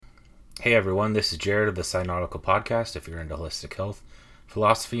Hey everyone, this is Jared of the Synautical Podcast. If you're into holistic health,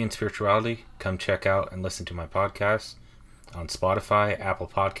 philosophy, and spirituality, come check out and listen to my podcast on Spotify, Apple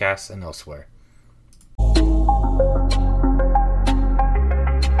Podcasts, and elsewhere.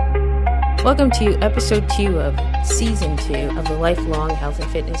 Welcome to episode 2 of season 2 of the Lifelong Health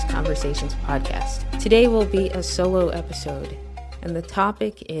and Fitness Conversations podcast. Today will be a solo episode, and the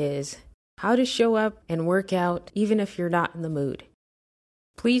topic is how to show up and work out even if you're not in the mood.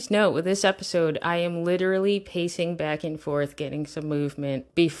 Please note, with this episode, I am literally pacing back and forth, getting some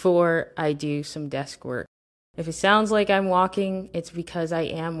movement before I do some desk work. If it sounds like I'm walking, it's because I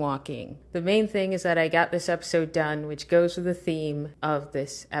am walking. The main thing is that I got this episode done, which goes with the theme of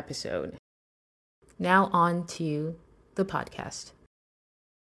this episode. Now on to the podcast.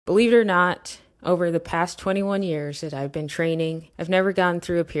 Believe it or not, over the past 21 years that I've been training, I've never gone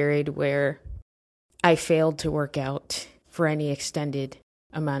through a period where I failed to work out for any extended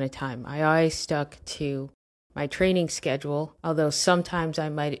amount of time. I always stuck to my training schedule, although sometimes I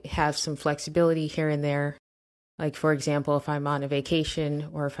might have some flexibility here and there. Like, for example, if I'm on a vacation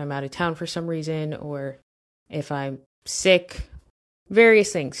or if I'm out of town for some reason or if I'm sick,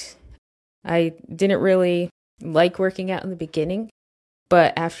 various things. I didn't really like working out in the beginning,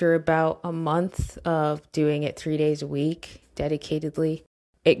 but after about a month of doing it 3 days a week, dedicatedly,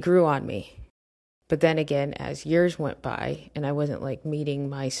 it grew on me. But then again, as years went by and I wasn't meeting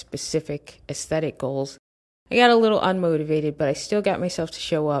my specific aesthetic goals, I got a little unmotivated, but I still got myself to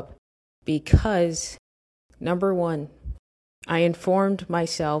show up because, number one, I informed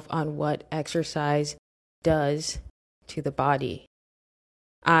myself on what exercise does to the body.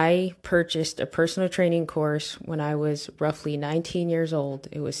 I purchased a personal training course when I was roughly 19 years old.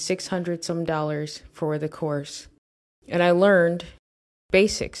 It was $600 some for the course. And I learned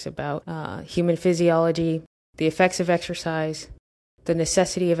basics about human physiology, the effects of exercise, the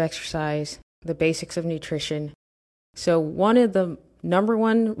necessity of exercise, the basics of nutrition. So one of the number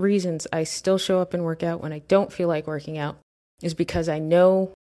one reasons I still show up and work out when I don't feel like working out is because I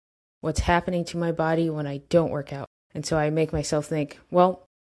know what's happening to my body when I don't work out. And so I make myself think, well,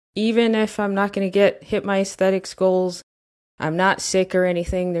 even if I'm not going to hit my aesthetics goals, I'm not sick or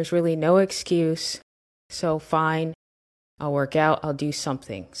anything, there's really no excuse. So fine, I'll work out, I'll do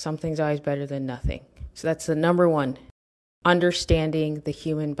something. Something's always better than nothing. So that's the number one, understanding the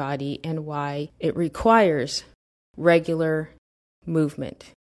human body and why it requires regular movement.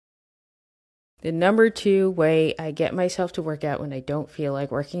 The number 2 way I get myself to work out when I don't feel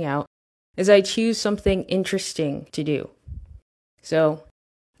like working out is I choose something interesting to do. So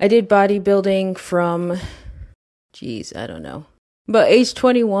I did bodybuilding from, but age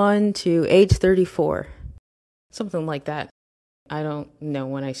 21 to age 34. Something like that. I don't know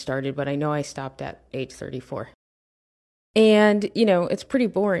when I started, but I know I stopped at age 34. And, it's pretty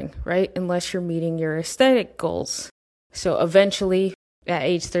boring, right? Unless you're meeting your aesthetic goals. So eventually, at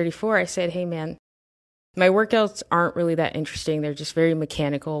age 34, I said, hey man, my workouts aren't really that interesting. They're just very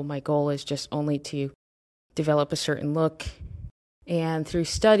mechanical. My goal is just only to develop a certain look. And through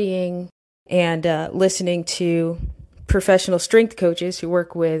studying and listening to professional strength coaches who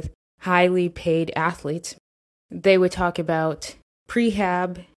work with highly paid athletes, they would talk about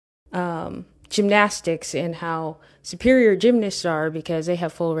prehab gymnastics and how superior gymnasts are because they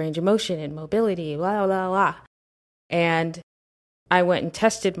have full range of motion and mobility, blah, blah, blah. And I went and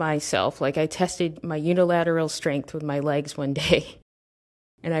tested myself. I tested my unilateral strength with my legs one day.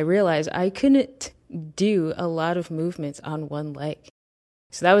 And I realized I couldn't do a lot of movements on one leg.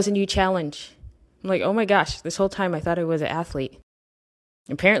 So that was a new challenge. I'm like, oh my gosh, this whole time I thought I was an athlete.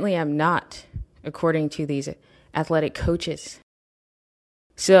 Apparently I'm not, according to these athletic coaches.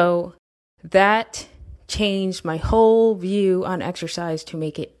 So that changed my whole view on exercise to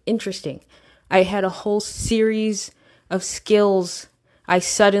make it interesting. I had a whole series of skills I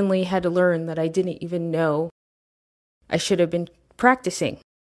suddenly had to learn that I didn't even know I should have been practicing.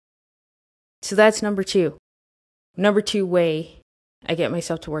 So that's number 2. Number 2 way I get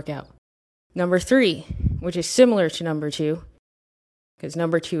myself to work out. Number 3, which is similar to number 2, because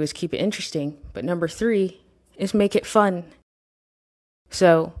number 2 is keep it interesting, but number 3 is make it fun.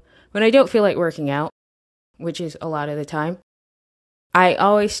 So when I don't feel like working out, which is a lot of the time, I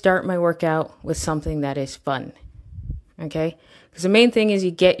always start my workout with something that is fun. Okay? Because the main thing is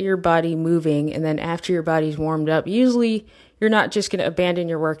you get your body moving, and then after your body's warmed up, usually you're not just going to abandon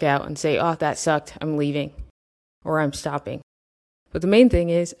your workout and say, oh, that sucked, I'm leaving, or I'm stopping. But the main thing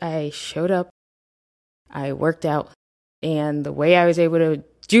is I showed up, I worked out, and the way I was able to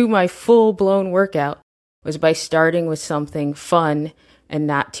do my full-blown workout was by starting with something fun and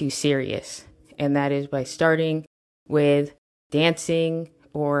not too serious. And that is by starting with dancing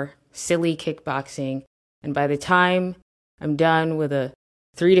or silly kickboxing. And by the time I'm done with a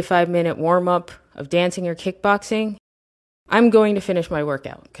 3 to 5 minute warm up of dancing or kickboxing, I'm going to finish my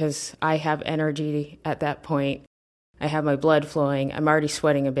workout because I have energy at that point. I have my blood flowing. I'm already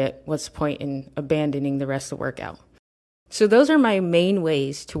sweating a bit. What's the point in abandoning the rest of the workout? So those are my main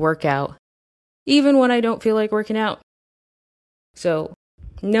ways to work out, even when I don't feel like working out. So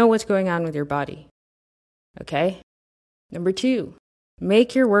know what's going on with your body. Okay? Number 2,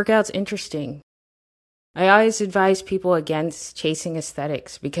 make your workouts interesting. I always advise people against chasing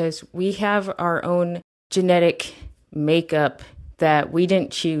aesthetics because we have our own genetic makeup that we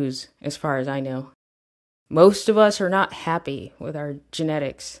didn't choose, as far as I know. Most of us are not happy with our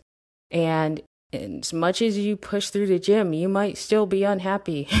genetics. And as much as you push through the gym, you might still be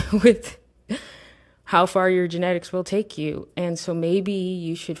unhappy with how far your genetics will take you. And so maybe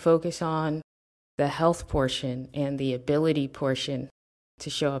you should focus on the health portion and the ability portion to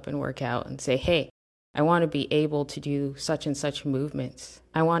show up and work out and say, hey, I want to be able to do such and such movements.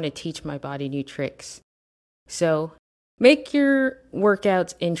 I want to teach my body new tricks. So make your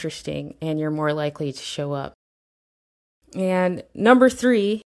workouts interesting and you're more likely to show up. And number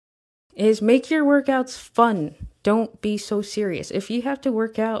 3 is make your workouts fun. Don't be so serious. If you have to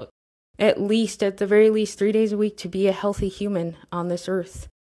work out at the very least 3 days a week to be a healthy human on this earth,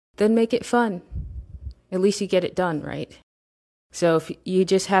 then make it fun. At least you get it done, right? So if you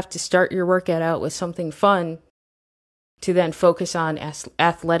just have to start your workout out with something fun to then focus on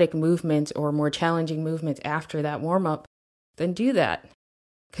athletic movements or more challenging movements after that warm-up, then do that.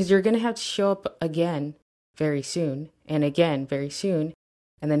 Because you're going to have to show up again very soon, and again very soon,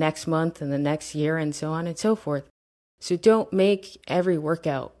 and the next month, and the next year, and so on and so forth. So don't make every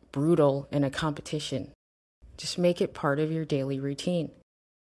workout brutal in a competition. Just make it part of your daily routine.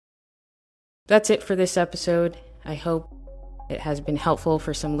 That's it for this episode. I hope it has been helpful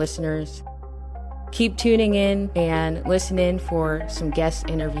for some listeners. Keep tuning in and listen in for some guest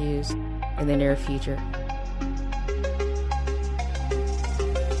interviews in the near future.